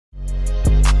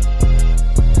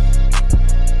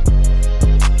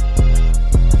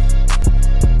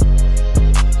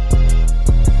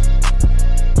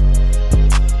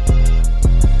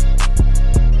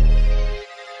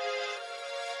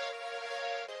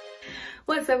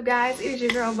What's up, guys? It is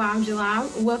your girl Bomb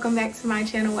Jalam. Welcome back to my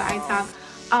channel where I talk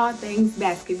all things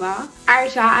basketball.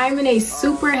 Alright, y'all, I'm in a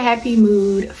super happy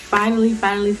mood. Finally,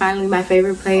 my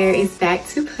favorite player is back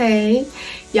to play.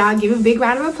 Y'all give a big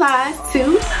round of applause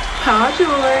to Paul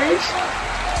George.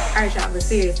 Alright, y'all, but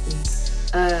seriously,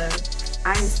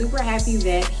 I'm super happy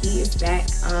that he is back.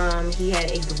 He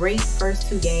had a great first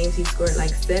two games. He scored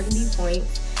like 70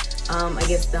 points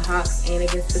against the Hawks and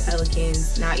against the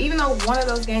Pelicans. Now, even though one of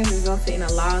those games resulted in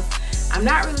a loss, I'm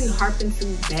not really harping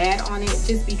too bad on it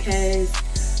just because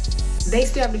they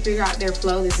still have to figure out their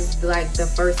flow. This is like the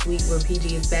first week where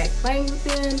PG is back playing with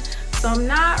them. So I'm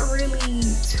not really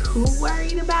too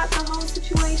worried about the whole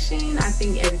situation. I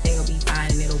think everything will be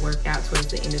fine and it'll work out towards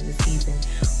the end of the season.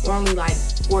 We're only like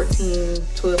 12,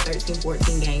 13,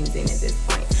 14 games in at this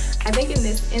point. I think in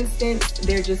this instance,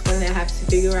 they're just going to have to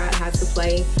figure out how to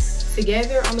play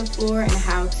together on the floor and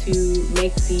how to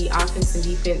make the offense and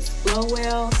defense flow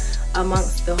well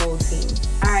amongst the whole team.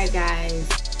 All right, guys.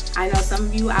 I know some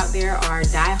of you out there are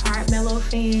diehard Melo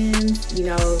fans, you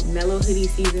know, Melo hoodie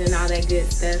season and all that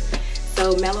good stuff.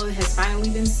 So Melo has finally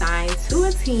been signed to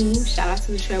a team. Shout out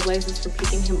to the Trailblazers for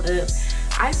picking him up.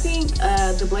 I think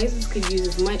the Blazers could use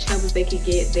as much help as they could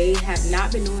get. They have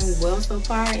not been doing well so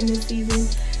far in this season.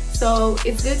 So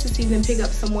it's good to see them pick up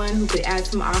someone who could add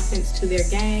some offense to their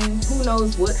game. Who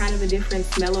knows what kind of a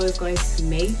difference Melo is going to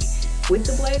make with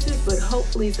the Blazers, but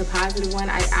hopefully it's a positive one.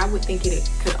 I would think it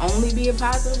could only be a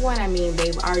positive one. I mean,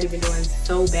 they've already been doing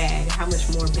so bad. How much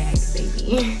more bad could they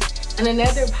be? On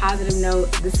another positive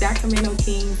note, the Sacramento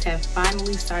Kings have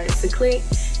finally started to click.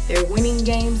 They're winning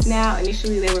games now.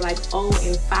 Initially, they were like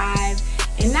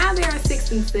 0-5, and now they're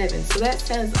 6-7. So that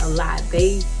says a lot.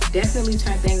 They definitely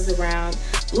turned things around.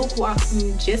 Luke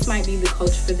Walton just might be the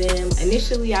coach for them.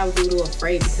 Initially, I was a little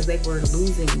afraid because they were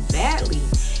losing badly.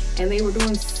 And they were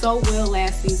doing so well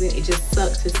last season. It just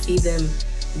sucked to see them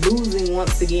losing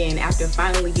once again after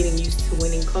finally getting used to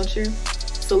winning culture.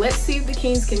 So let's see if the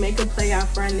Kings can make a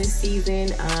playoff run this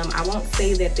season. I won't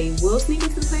say that they will sneak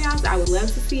into the playoffs. I would love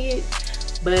to see it.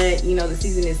 But, you know, the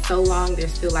season is so long.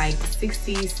 There's still like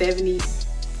 60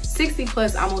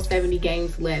 plus almost 70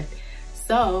 games left.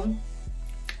 So,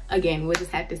 again, we'll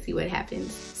just have to see what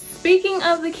happens. Speaking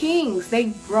of the Kings,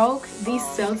 they broke the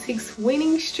Celtics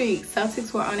winning streak.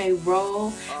 Celtics were on a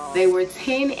roll. They were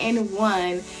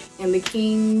 10-1, and the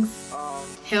Kings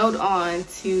held on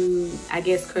to, I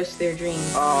guess, crush their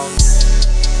dreams.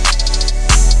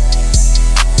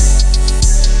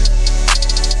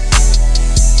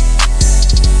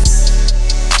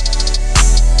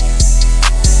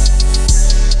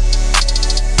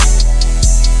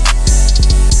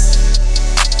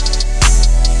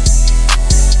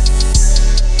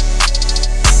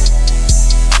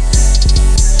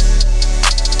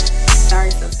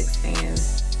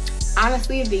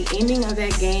 Honestly, the ending of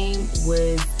that game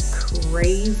was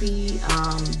crazy,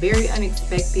 very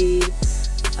unexpected.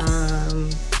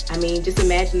 I mean, just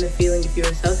imagine the feeling if you're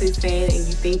a Celtics fan and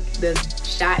you think the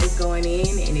shot is going in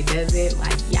and it doesn't,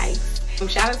 like, yikes.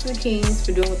 Shout out to the Kings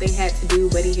for doing what they had to do.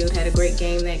 Buddy Hield had a great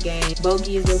game that game.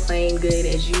 Bogey has been playing good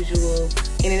as usual.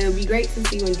 And it'll be great to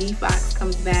see when D Fox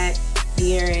comes back,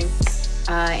 De'Aaron,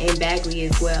 and Bagley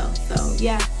as well. So,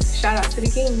 yeah, shout out to the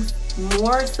Kings.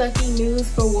 More sucky news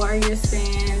for Warriors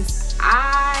fans.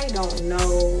 I don't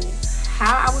know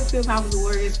how I would feel if I was a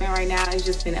Warriors fan right now. It's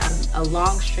just been a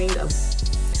long string of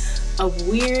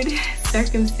weird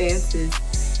circumstances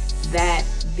that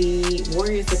the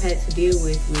Warriors have had to deal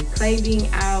with Clay being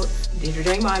out,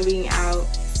 Draymond being out,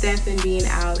 Stephen being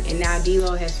out, and now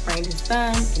D'Lo has sprained his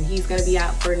thumb and he's going to be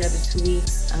out for another 2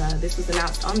 weeks. This was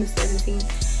announced on the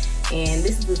 17th. And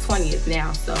this is the 20th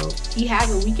now, so he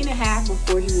has a week and a half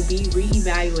before he will be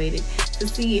reevaluated to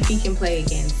see if he can play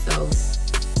again. So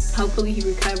hopefully he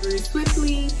recovers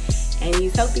swiftly and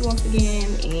he's healthy once again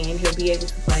and he'll be able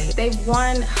to play. They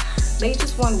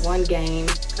just won one game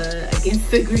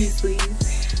against the Grizzlies,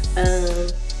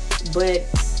 but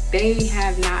they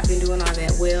have not been doing all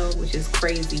that well, which is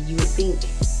crazy. You would think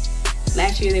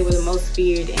last year they were the most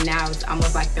feared, and now it's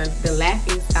almost like they're the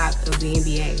laughing stock of the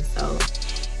NBA. So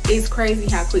it's crazy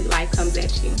how quick life comes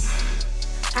at you.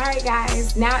 All right,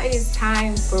 guys, now it is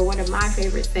time for one of my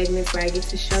favorite segments where I get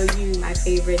to show you my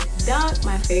favorite dunk,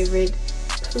 my favorite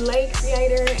play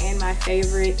creator, and my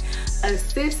favorite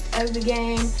assist of the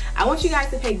game. I want you guys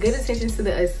to pay good attention to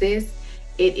the assist.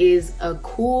 It is a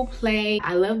cool play.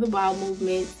 I love the ball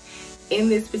movement in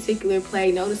this particular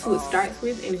play. Notice who it starts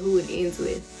with and who it ends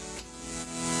with.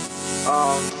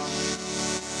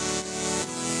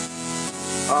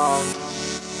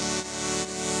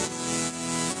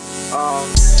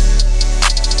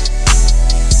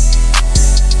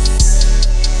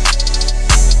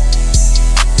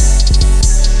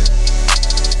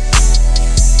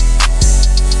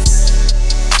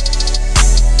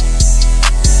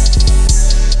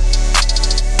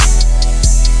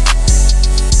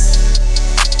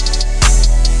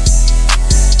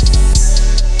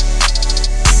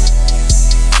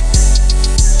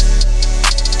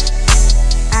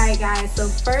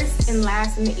 first and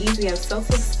last in the East. We have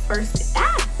Celtics first.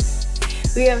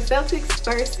 We have Celtics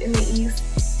first in the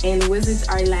East, and Wizards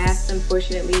are last,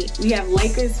 unfortunately. We have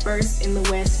Lakers first in the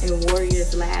West and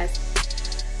Warriors last.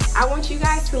 I want you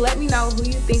guys to let me know who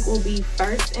you think will be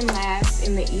first and last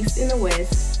in the East and the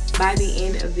West by the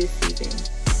end of this season.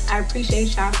 I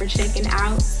appreciate y'all for checking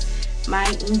out my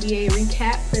NBA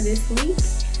recap for this week,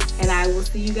 and I will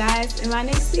see you guys in my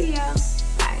next video.